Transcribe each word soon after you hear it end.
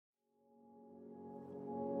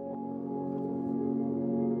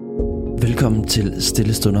Velkommen til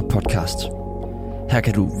Stillestunder podcast. Her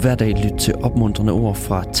kan du hver dag lytte til opmuntrende ord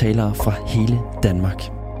fra talere fra hele Danmark.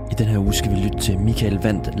 I den her uge skal vi lytte til Mikael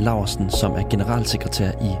Wandt Laursen, som er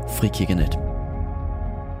generalsekretær i Frikirkenet.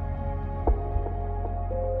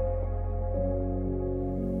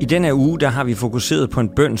 I denne uge der har vi fokuseret på en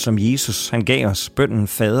bøn, som Jesus han gav os, bønnen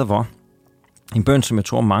Fader vor. En bøn, som jeg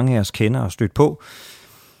tror mange af os kender og stødt på.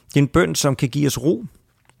 Det er en bøn, som kan give os ro,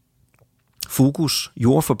 fokus,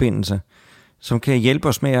 jordforbindelse, som kan hjælpe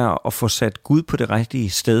os med at få sat Gud på det rigtige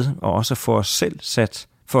sted, og også få os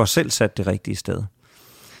selv sat det rigtige sted.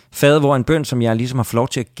 Fader vor er en bøn, som jeg ligesom har fået lov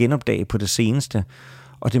til at genopdage på det seneste,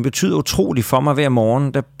 og den betyder utroligt for mig hver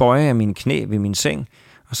morgen. Der bøjer jeg mine knæ ved min seng,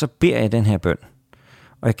 og så beder jeg den her bøn.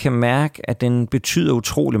 Og jeg kan mærke, at den betyder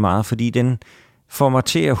utrolig meget, fordi den får mig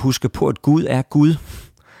til at huske på, at Gud er Gud,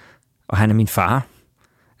 og han er min far.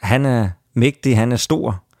 Han er mægtig, han er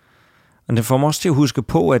stor. Og den får mig også til at huske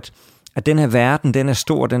på, at den her verden, den er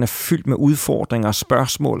stor, den er fyldt med udfordringer,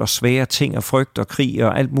 spørgsmål og svære ting og frygt og krig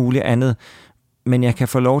og alt muligt andet. Men jeg kan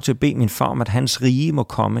få lov til at bede min far om, at hans rige må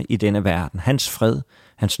komme i denne verden. Hans fred,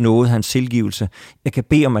 hans nåde, hans tilgivelse. Jeg kan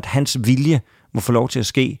bede om, at hans vilje må få lov til at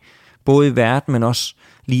ske, både i verden, men også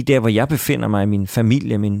lige der, hvor jeg befinder mig, i min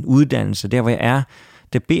familie, min uddannelse, der hvor jeg er.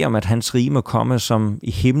 Det beder om, at hans rige må komme som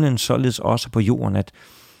i himlen, således også på jorden,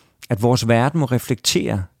 at vores verden må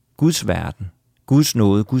reflektere Guds verden, Guds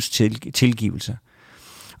nåde, Guds tilgivelse.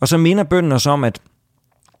 Og så minder bønnen os om, at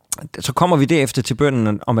så kommer vi derefter til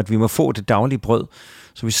bønnen om, at vi må få det daglige brød.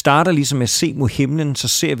 Så vi starter ligesom med at se mod himlen, så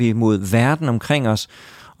ser vi mod verden omkring os,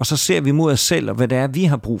 og så ser vi mod os selv, og hvad det er, vi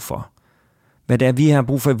har brug for. Hvad det er, vi har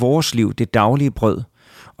brug for i vores liv, det daglige brød.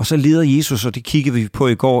 Og så leder Jesus, og det kiggede vi på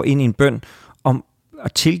i går, ind i en bøn om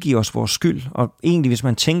at tilgive os vores skyld. Og egentlig, hvis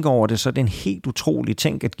man tænker over det, så er det en helt utrolig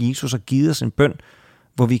ting, at Jesus har givet os en bøn,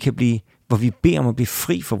 hvor vi beder om at blive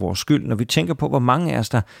fri for vores skyld. Når vi tænker på, hvor mange af os,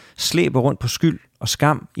 der slæber rundt på skyld og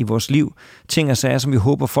skam i vores liv, ting og sager, som vi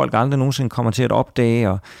håber, folk aldrig nogensinde kommer til at opdage,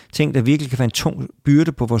 og ting, der virkelig kan være en tung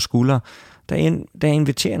byrde på vores skuldre, der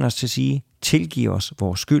inviterer os til at sige, tilgiv os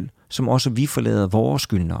vores skyld, som også vi forlader vores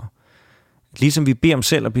skyldnere. Ligesom vi beder om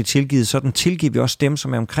selv at blive tilgivet, sådan tilgiver vi også dem,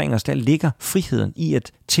 som er omkring os. Der ligger friheden i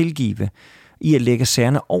at tilgive, i at lægge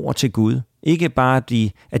sagerne over til Gud. Ikke bare, at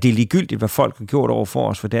det er ligegyldigt, hvad folk har gjort over for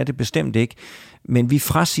os, for det er det bestemt ikke. Men vi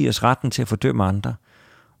frasiger os retten til at fordømme andre.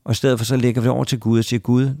 Og i stedet for så lægger vi det over til Gud og siger,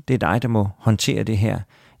 Gud, det er dig, der må håndtere det her.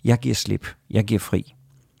 Jeg giver slip. Jeg giver fri.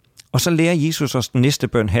 Og så lærer Jesus os den næste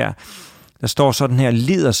bøn her. Der står sådan her,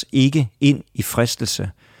 led os ikke ind i fristelse,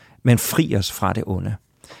 men fri os fra det onde.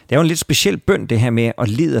 Det er jo en lidt speciel bøn, det her med at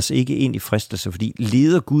lede os ikke ind i fristelse, fordi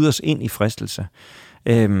leder Gud os ind i fristelse.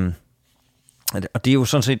 Og det er jo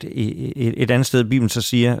sådan set et andet sted, Bibelen så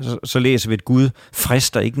siger, så læser vi, at Gud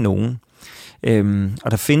frister ikke nogen.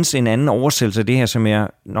 Og der findes en anden oversættelse af det her, som jeg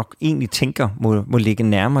nok egentlig tænker må ligge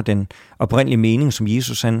nærmere den oprindelige mening, som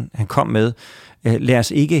Jesus han kom med. Lad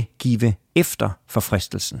os ikke give efter for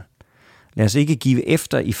fristelsen. Lad os ikke give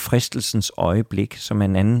efter i fristelsens øjeblik, som er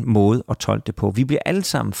en anden måde at tolke det på. Vi bliver alle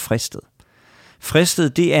sammen fristet.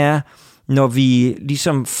 Fristet, det er, når vi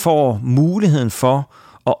ligesom får muligheden for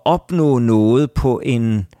at opnå noget på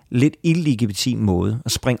en lidt illegitim måde.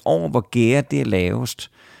 At springe over, hvor gære det er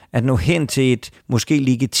lavest. At nå hen til et måske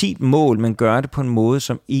legitimt mål, men gøre det på en måde,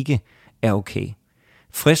 som ikke er okay.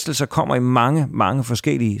 Fristelser kommer i mange, mange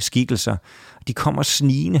forskellige skikkelser. De kommer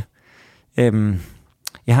snigende.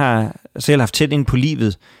 Jeg har selv haft tæt ind på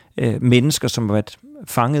livet mennesker, som har været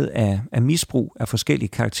fanget af misbrug af forskellige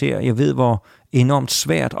karakterer. Jeg ved, hvor enormt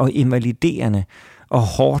svært og invaliderende og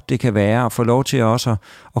hårdt det kan være at få lov til også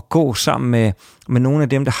at gå sammen med nogle af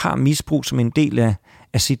dem, der har misbrug som en del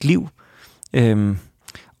af sit liv.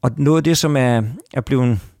 Og noget af det, som er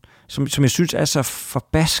blevet, som jeg synes er så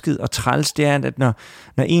forbasket og træls, det er, at når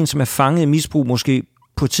en, som er fanget i misbrug, måske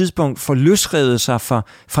på et tidspunkt får løsrevet sig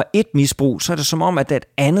fra et misbrug, så er det som om, at der er et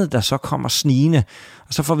andet, der så kommer snigende.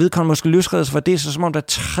 Og så får vedkommende måske løsrevet sig fra det, så er det som om, der er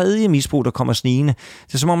tredje misbrug, der kommer snigende.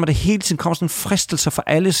 Det er som om, at det hele tiden kommer sådan fristelser fra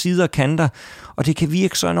alle sider og kanter, og det kan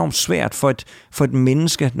virke så enormt svært for et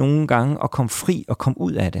menneske nogle gange at komme fri og komme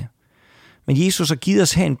ud af det. Men Jesus har givet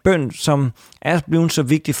os her en bøn, som er blevet så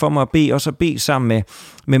vigtig for mig at bede, også at bede sammen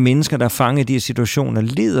med mennesker, der er fanget i de her situationer.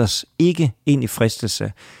 Led os ikke ind i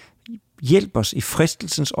fristelse. Hjælp os i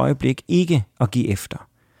fristelsens øjeblik ikke at give efter.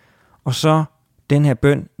 Og så den her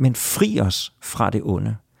bøn, men fri os fra det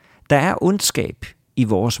onde. Der er ondskab i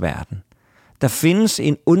vores verden. Der findes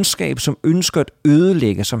en ondskab, som ønsker at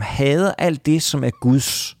ødelægge, som hader alt det, som er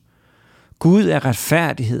Guds. Gud er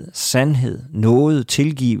retfærdighed, sandhed, nåde,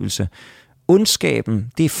 tilgivelse.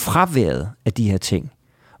 Ondskaben, det er fraværet af de her ting.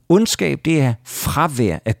 Ondskab, det er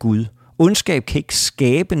fravær af Gud. Ondskab kan ikke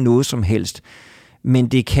skabe noget som helst, men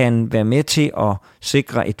det kan være med til at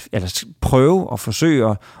sikre eller prøve og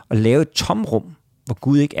forsøge at lave et tomrum, hvor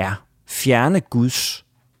Gud ikke er. Fjerne Guds.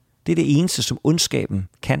 Det er det eneste, som ondskaben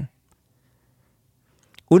kan.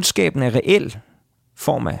 Ondskaben er reel,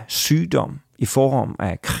 form af sygdom, i form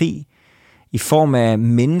af krig, i form af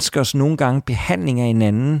menneskers nogle gange behandling af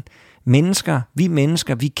hinanden.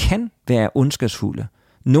 Mennesker, vi kan være ondskabsfulde.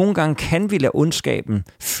 Nogle gange kan vi lade ondskaben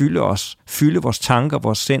fylde os, fylde vores tanker,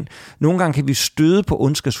 vores sind. Nogle gange kan vi støde på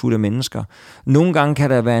ondskabsfulde mennesker. Nogle gange kan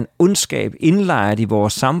der være en ondskab indlejret i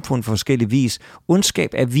vores samfund på forskellige vis. Ondskab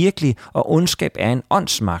er virkelig, og ondskab er en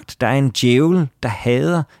åndsmagt. Der er en djævel, der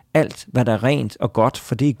hader alt, hvad der er rent og godt,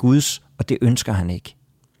 for det er Guds, og det ønsker han ikke.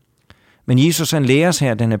 Men Jesus han lærer os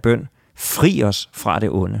her denne bøn, fri os fra det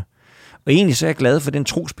onde. Og egentlig så er jeg glad for den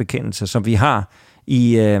trosbekendelse, som vi har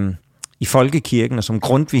i folkekirken, og som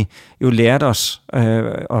Grundtvig jo lærte os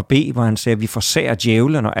at bede, hvor han siger, at vi forsager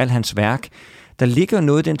djævlen og al hans værk. Der ligger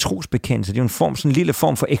noget i den trosbekendelse. Det er jo sådan en lille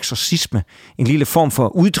form for eksorcisme, en lille form for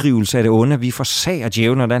uddrivelse af det onde. Vi forsager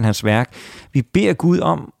djævlen og al hans værk. Vi beder Gud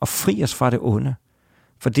om at fri os fra det onde.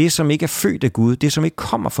 For det, som ikke er født af Gud, det, som ikke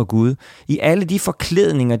kommer fra Gud, i alle de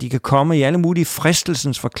forklædninger, de kan komme, i alle mulige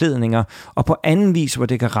fristelsens forklædninger, og på anden vis, hvor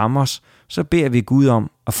det kan ramme os, så beder vi Gud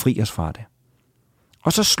om at fri os fra det.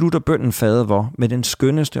 Og så slutter bønnen Fader vor med den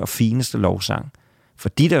skønneste og fineste lovsang. For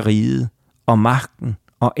dit er riget, og magten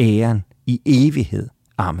og æren i evighed.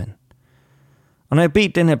 Amen. Og når jeg beder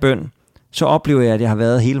den her bøn, så oplever jeg, at jeg har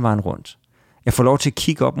været hele vejen rundt. Jeg får lov til at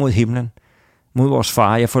kigge op mod himlen, mod vores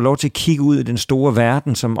far. Jeg får lov til at kigge ud i den store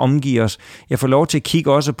verden, som omgiver os. Jeg får lov til at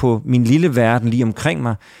kigge også på min lille verden lige omkring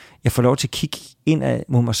mig. Jeg får lov til at kigge indad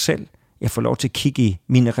mod mig selv. Jeg får lov til at kigge i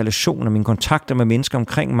mine relationer, mine kontakter med mennesker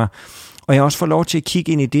omkring mig. Og jeg også får lov til at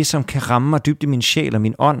kigge ind i det, som kan ramme mig dybt i min sjæl og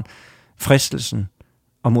min ånd, fristelsen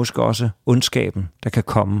og måske også ondskaben, der kan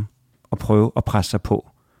komme og prøve at presse sig på.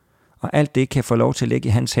 Og alt det kan jeg få lov til at lægge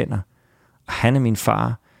i hans hænder. Og han er min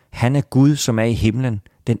far. Han er Gud, som er i himlen,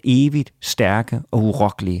 den evigt stærke og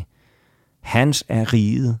urokkelige. Hans er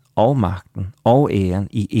riget og magten og æren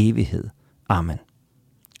i evighed. Amen.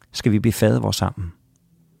 Skal vi bede Fader vor sammen?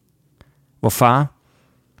 Vor far,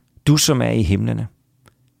 du som er i himlene,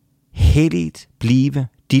 helligt blive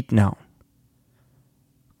dit navn.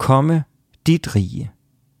 Komme dit rige.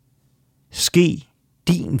 Ske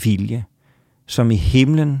din vilje, som i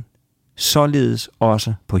himlen, således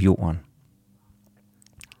også på jorden.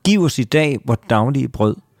 Giv os i dag vort daglige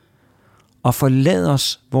brød, og forlad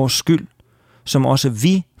os vores skyld, som også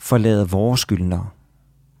vi forlader vores skyldnere.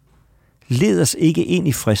 Led os ikke ind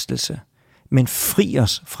i fristelse, men fri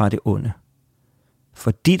os fra det onde.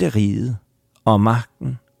 For dit er riget, og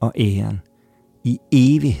magten og æren i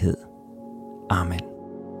evighed. Amen.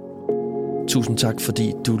 Tusind tak,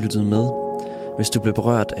 fordi du lyttede med. Hvis du blev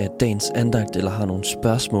berørt af dagens andagt eller har nogle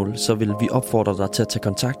spørgsmål, så vil vi opfordre dig til at tage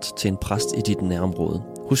kontakt til en præst i dit nærområde.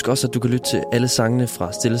 Husk også, at du kan lytte til alle sangene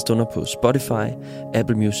fra Stille Stunder på Spotify,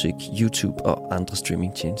 Apple Music, YouTube og andre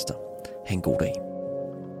streamingtjenester. Ha' en god dag.